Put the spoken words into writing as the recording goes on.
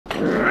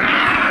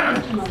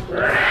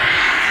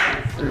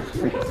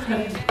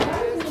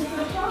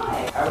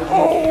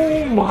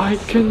my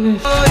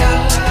goodness.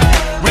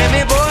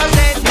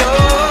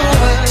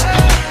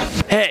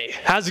 Hey,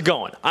 how's it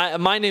going?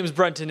 My name's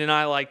Brenton and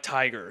I like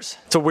tigers.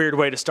 It's a weird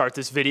way to start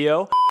this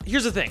video.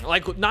 Here's the thing,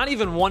 like not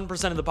even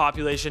 1% of the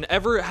population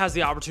ever has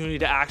the opportunity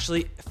to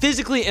actually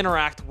physically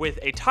interact with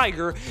a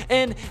tiger,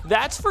 and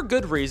that's for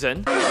good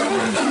reason.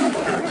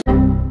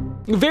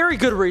 Very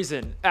good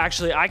reason,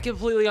 actually. I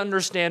completely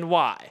understand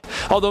why.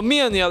 Although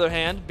me, on the other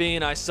hand,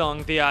 being I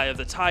sung The Eye of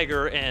the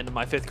Tiger in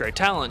my 5th grade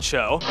talent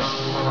show,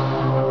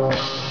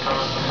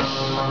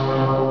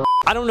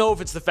 I don't know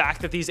if it's the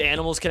fact that these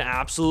animals can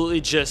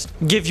absolutely just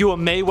give you a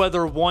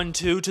Mayweather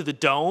 1-2 to the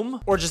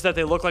dome, or just that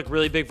they look like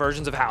really big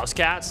versions of house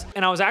cats.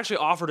 And I was actually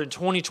offered in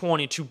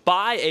 2020 to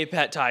buy a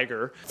pet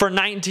tiger for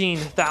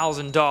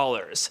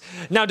 $19,000.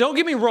 Now, don't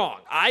get me wrong,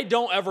 I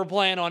don't ever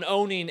plan on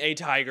owning a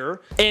tiger.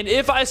 And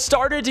if I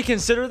started to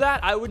consider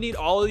that, I would need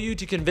all of you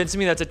to convince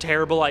me that's a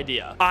terrible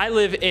idea. I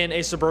live in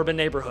a suburban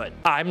neighborhood.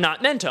 I'm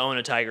not meant to own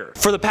a tiger.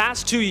 For the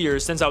past 2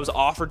 years since I was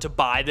offered to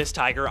buy this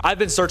tiger, I've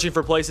been searching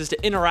for places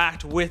to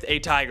interact with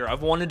a tiger.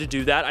 I've wanted to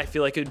do that. I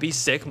feel like it would be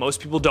sick. Most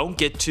people don't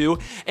get to,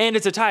 and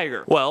it's a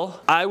tiger. Well,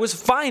 I was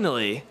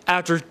finally,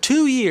 after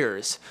 2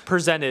 years,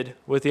 presented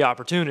with the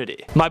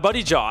opportunity. My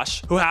buddy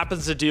Josh, who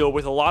happens to deal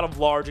with a lot of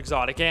large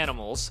exotic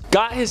animals,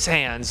 got his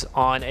hands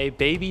on a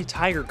baby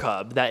tiger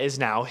cub that is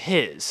now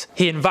his.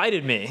 He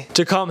invited me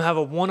to come have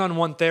a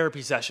one-on-one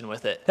therapy session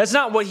with it. That's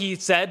not what he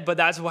said, but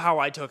that's how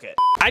I took it.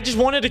 I just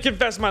wanted to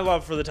confess my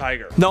love for the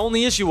tiger. The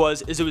only issue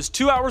was, it was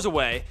 2 hours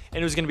away,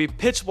 and it was gonna be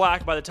pitch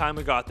black by the time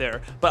we got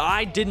there, but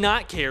I did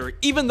not care.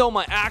 Even though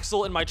my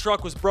axle in my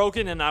truck was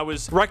broken and I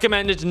was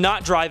recommended to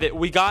not drive it,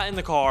 we got in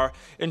the car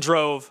and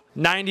drove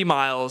 90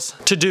 miles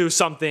to do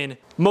something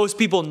most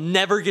people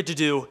never get to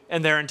do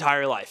in their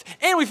entire life.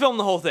 And we filmed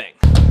the whole thing.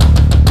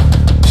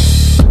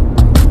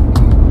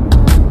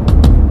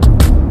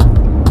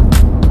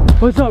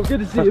 What's up? Good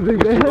to see you,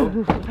 big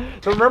man.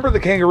 So remember the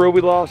kangaroo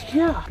we lost?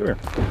 Yeah. Come here.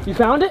 You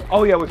found it?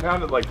 Oh yeah, we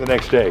found it like the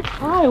next day.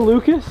 Hi,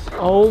 Lucas.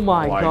 Oh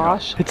my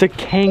gosh. It's a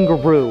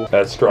kangaroo.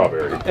 That's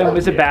Strawberry. And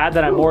is it bad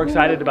that I'm more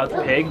excited about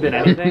the pig than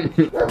anything?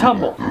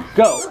 Tumble.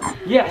 Go.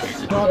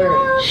 Yes.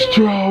 Strawberry.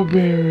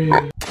 Strawberry.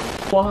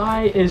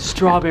 Why is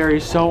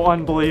Strawberry so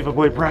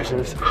unbelievably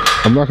precious?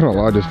 I'm not gonna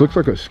lie, this looks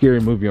like a scary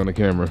movie on the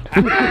camera.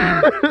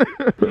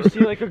 You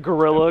see like a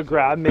gorilla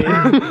grab me.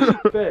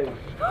 Babe.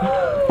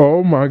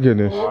 Oh my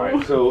goodness.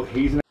 Alright, so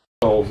he's an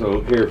asshole,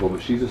 so careful,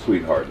 but she's a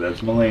sweetheart.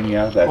 That's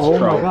Melania, that's Oh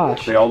Trump. my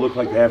gosh. They all look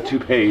like they have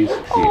toupees.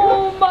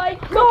 Oh my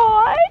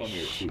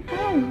gosh!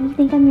 Hi, you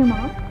think I'm your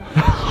mom?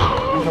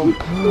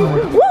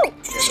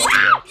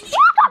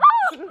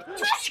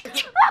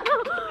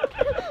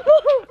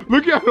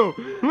 Look at him!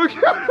 Look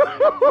at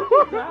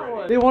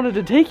him! They wanted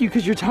to take you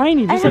because you're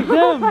tiny, just like I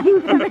don't them.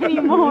 like them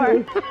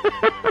anymore.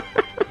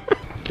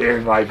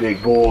 There's my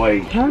big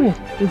boy. Hi,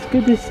 it's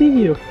good to see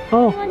you.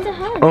 Oh. I want to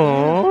hug.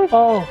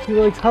 Oh, he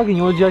likes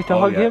hugging. Would you like to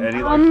hug him? And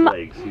he likes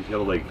legs. He's got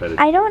a leg fetish.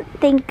 I don't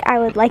think I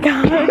would like a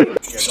hug.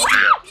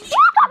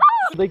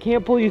 They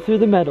can't pull you through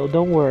the metal,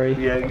 don't worry.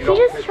 Yeah, you She don't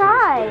just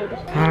tried.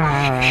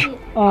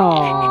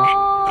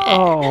 Oh.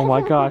 Oh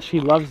my gosh,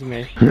 he loves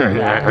me.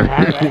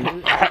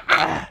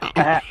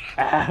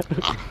 I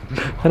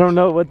don't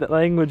know what the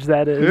language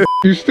that is.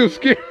 You still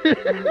scared? You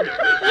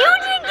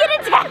didn't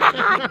get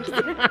attacked!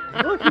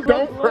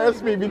 Don't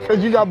press me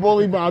because you got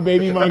bullied by a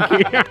baby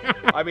monkey.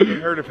 I mean,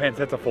 in her defense,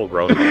 that's a full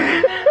grown.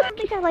 I don't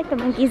think I like the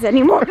monkeys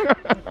anymore.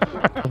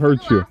 I'll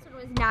hurt you.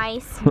 The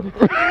last one was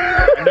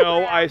nice.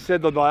 No, I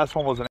said the last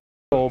one was an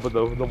asshole, but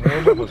the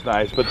one was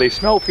nice. But they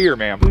smell fear,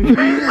 ma'am. I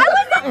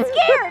wasn't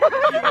scared!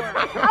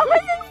 I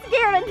wasn't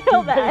scared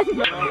until then.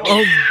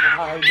 Oh,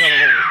 I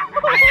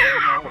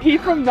know. He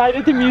from Night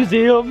at the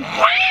Museum.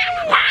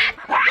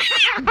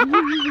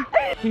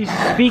 He's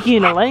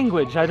speaking a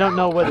language. I don't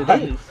know what it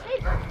is.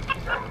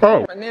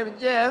 Oh. My name is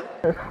Jeff.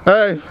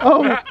 Hey.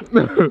 Oh.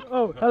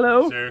 Oh,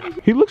 hello.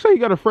 He looks like he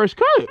got a fresh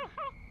cut.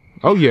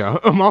 Oh yeah,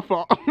 my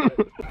fault.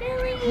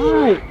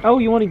 Hi. Oh,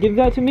 you want to give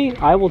that to me?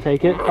 I will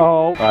take it.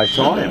 Oh. I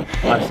saw him.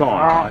 I saw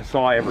him. I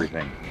saw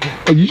everything.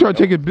 Oh, you trying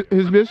to take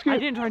his biscuit? I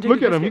didn't try to take Look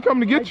his at him, he biscuit.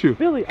 coming to get you.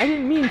 Billy, I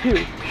didn't mean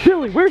to.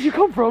 Billy, where'd you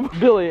come from?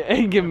 Billy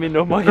ain't giving me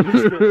no monkey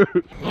biscuit.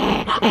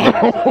 I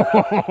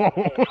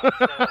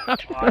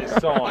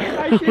saw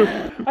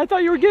him. I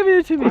thought you were giving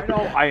it to me. I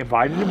know. I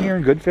invited him here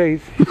in good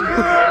faith.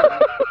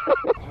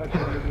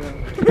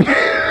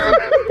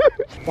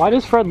 Why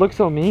does Fred look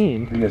so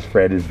mean? Because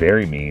Fred is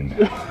very mean.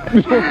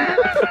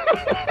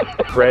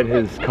 Fred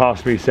has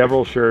cost me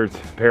several shirts, a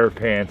pair of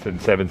pants, and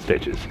 7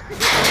 stitches.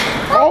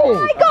 Oh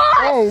my gosh!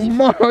 Oh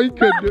my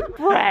goodness!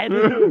 Fred!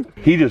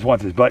 He just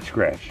wants his butt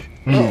scratched.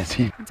 Yes,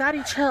 he.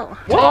 Daddy, chill.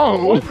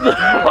 Whoa!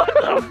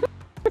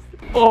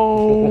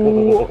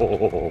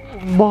 Oh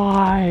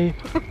my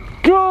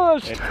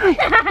gosh.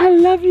 I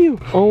love you.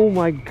 Oh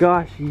my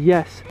gosh,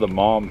 yes. The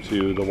mom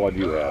to the one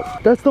you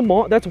have. That's the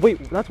mom. That's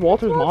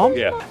Walter's mom?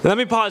 Yeah. Let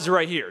me pause you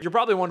right here. You're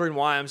probably wondering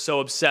why I'm so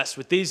obsessed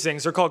with these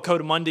things. They're called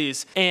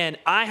Coatimundis, and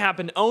I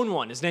happen to own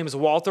one. His name is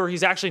Walter.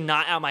 He's actually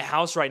not at my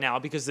house right now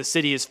because the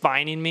city is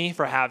fining me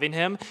for having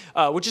him,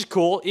 which is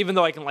cool. Even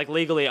though I can like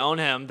legally own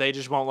him, they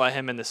just won't let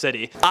him in the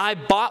city. I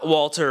bought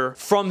Walter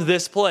from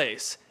this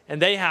place,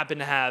 and they happen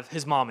to have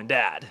his mom and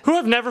dad, who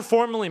I've never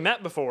formally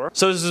met before.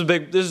 So this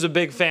is a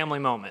big family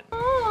moment.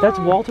 That's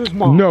Walter's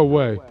mom. No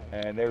way.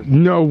 And there's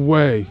No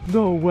way.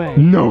 No way.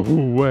 No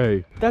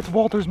way. That's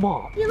Walter's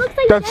mom. He looks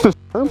like That's the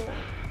sperm?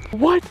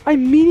 What?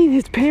 I'm meeting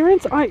his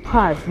parents?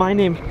 Hi, my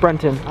name's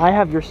Brenton. I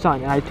have your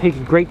son, and I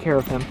take great care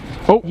of him.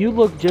 Oh. You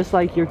look just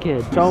like your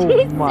kid. So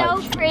He's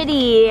much. so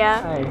pretty.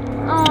 Hi.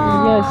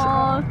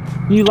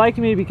 Aww. You like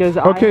me because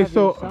I Okay, have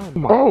so your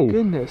son. oh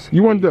Goodness.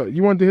 You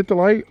wanted to hit the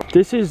light?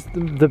 This is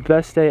the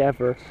best day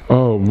ever.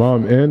 Oh,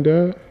 mom and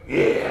dad?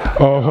 yeah.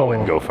 Oh. I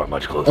wouldn't go for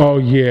much closer. Oh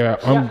yeah.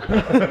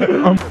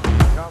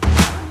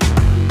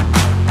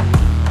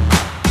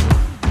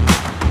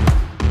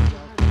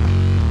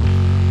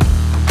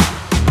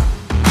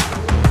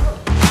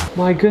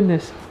 My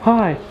goodness.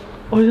 Hi.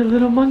 Oh, it's a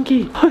little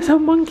monkey. Oh, it's a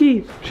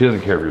monkey. She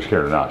doesn't care if you're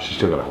scared or not. She's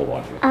still got to hold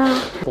on to you. I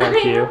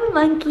have a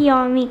monkey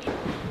on me.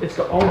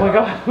 Oh my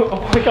god.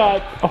 Oh my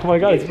god. Oh my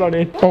god, it's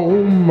running.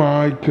 Oh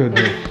my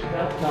goodness.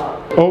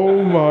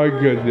 Oh my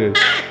goodness.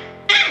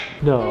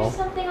 No.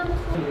 Something on the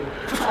floor.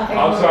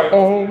 I'm sorry.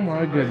 Oh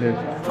my goodness.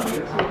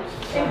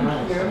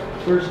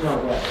 There's no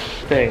way.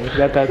 Thing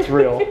that's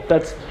real.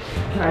 That's.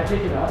 Can I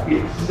take it out?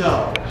 Yes.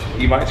 No.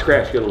 You might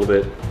scratch you a little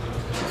bit.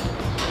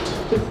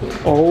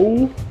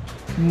 Oh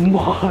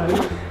my.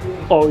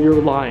 Oh, you're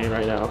lying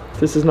right now.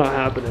 This is not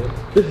happening.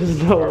 This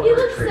is no. You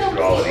look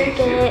so cute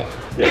with it.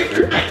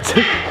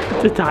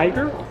 It's a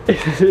tiger?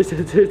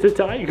 It's a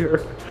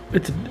tiger.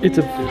 It's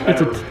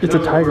a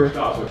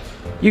tiger.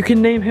 You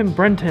can name him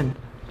Brenton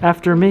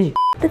after me.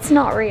 That's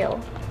not real.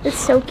 It's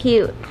so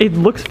cute. It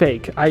looks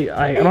fake.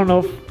 I don't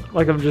know if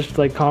like I'm just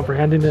like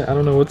comprehending it. I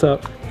don't know what's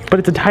up. But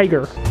it's a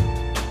tiger.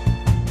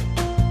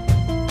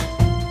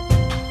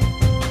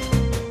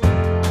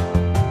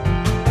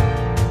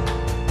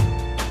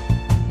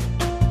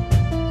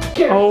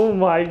 Oh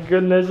my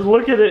goodness,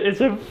 look at it.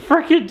 It's a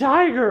freaking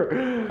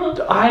tiger.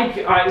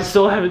 I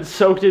still haven't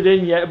soaked it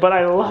in yet, but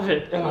I love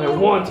it and I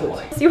want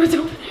it. See what's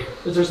over there?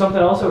 Is there something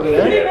else over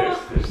there? Yeah,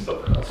 there's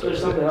something else. There's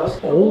something else?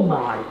 Oh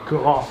my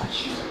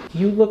gosh.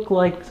 You look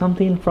like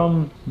something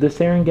from the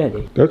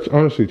Serengeti. That's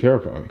honestly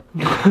terrifying.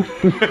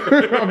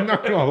 I'm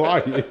not gonna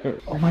lie to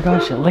you. Oh my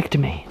gosh, it licked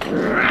me.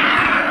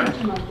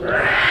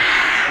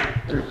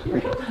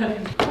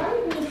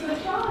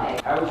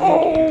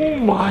 Oh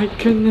my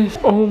goodness.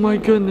 Oh my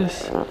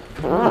goodness.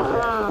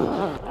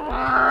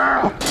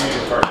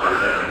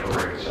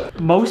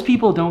 Most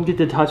people don't get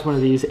to touch one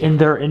of these in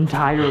their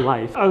entire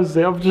life. I'm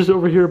just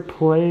over here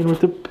playing with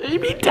the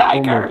baby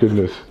tiger. Oh my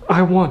goodness.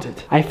 I want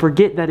it. I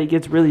forget that it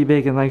gets really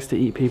big and likes to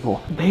eat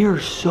people. They are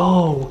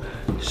so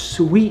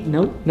sweet.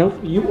 Nope,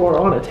 you are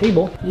on a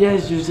table.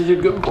 Yes, you're such a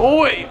good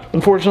boy.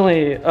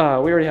 Unfortunately, we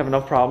already have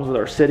enough problems with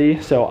our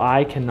city, so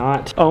I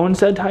cannot own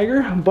said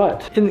tiger,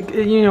 but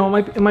you know,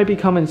 it might be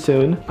coming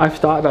soon. I've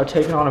thought about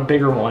taking on a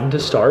bigger one to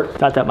start.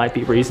 Thought that might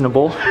be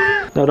reasonable.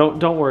 No,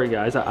 don't worry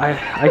guys.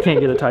 I can't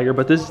get a tiger,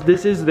 but this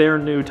is their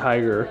new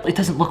tiger. It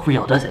doesn't look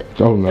real, does it?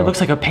 Oh no. It looks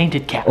like a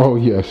painted cat. Oh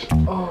yes.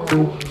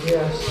 Oh,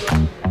 yes.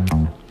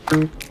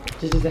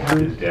 This is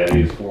His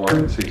daddy is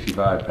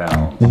 465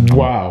 pounds.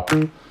 Wow.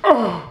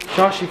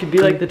 Josh, you could be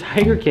like the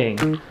Tiger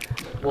King.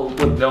 Well,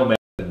 with no man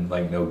and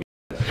like no.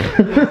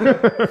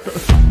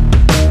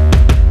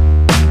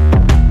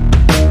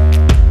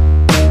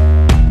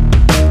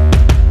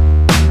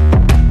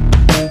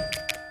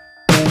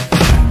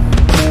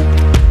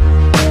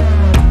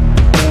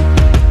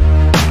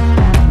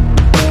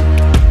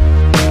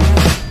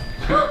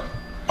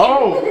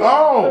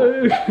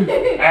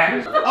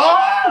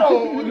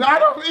 Oh,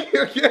 not over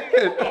here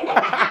again.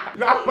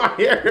 Not my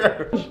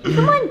hair.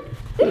 Come on.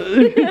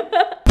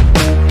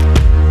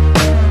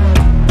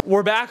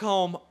 We're back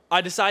home.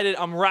 I decided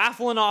I'm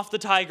raffling off the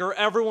tiger.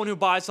 Everyone who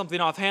buys something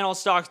off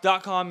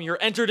handlestocks.com, you're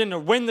entered in to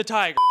win the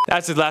tiger.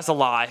 That's a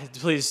lie.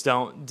 Please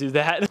don't do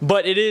that.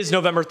 But it is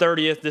November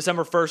 30th.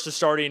 December 1st is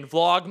starting.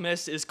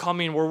 Vlogmas is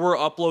coming where we're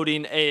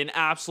uploading an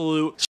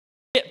absolute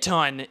shit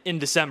ton in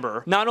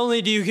December. Not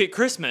only do you get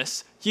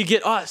Christmas, you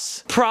get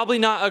us. Probably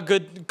not a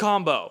good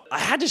combo. I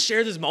had to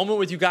share this moment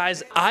with you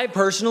guys. I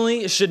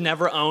personally should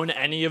never own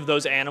any of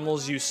those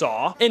animals you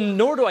saw, and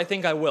nor do I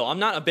think I will. I'm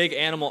not a big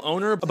animal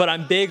owner, but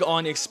I'm big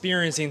on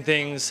experiencing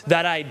things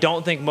that I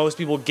don't think most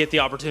people get the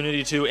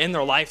opportunity to in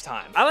their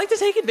lifetime. I like to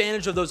take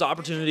advantage of those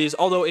opportunities,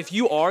 although if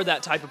you are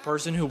that type of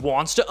person who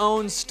wants to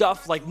own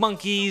stuff like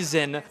monkeys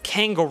and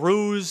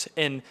kangaroos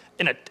and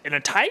a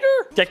tiger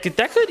that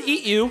could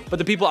eat you, but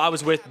the people I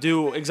was with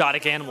do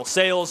exotic animal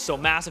sales, so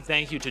massive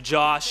thank you to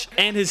Josh Josh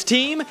and his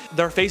team.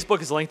 Their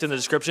Facebook is linked in the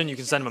description. You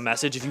can send them a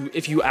message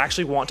if you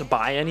actually want to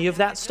buy any of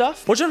that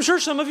stuff, which I'm sure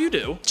some of you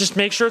do. Just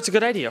make sure it's a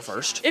good idea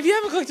first. If you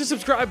haven't clicked the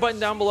subscribe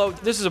button down below,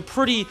 this is a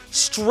pretty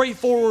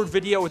straightforward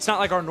video. It's not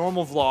like our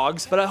normal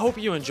vlogs, but I hope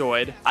you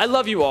enjoyed. I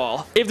love you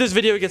all. If this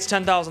video gets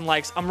 10,000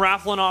 likes, I'm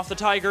raffling off the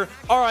Tiger.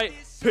 All right,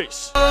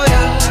 peace.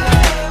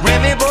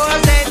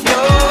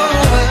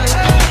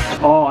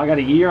 Oh, I got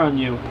a year on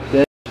you.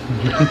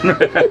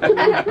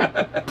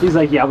 He's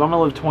like, yeah, but I'm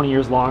gonna live 20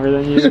 years longer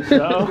than you,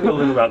 so. I'll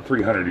live about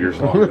 300 years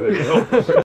longer than you.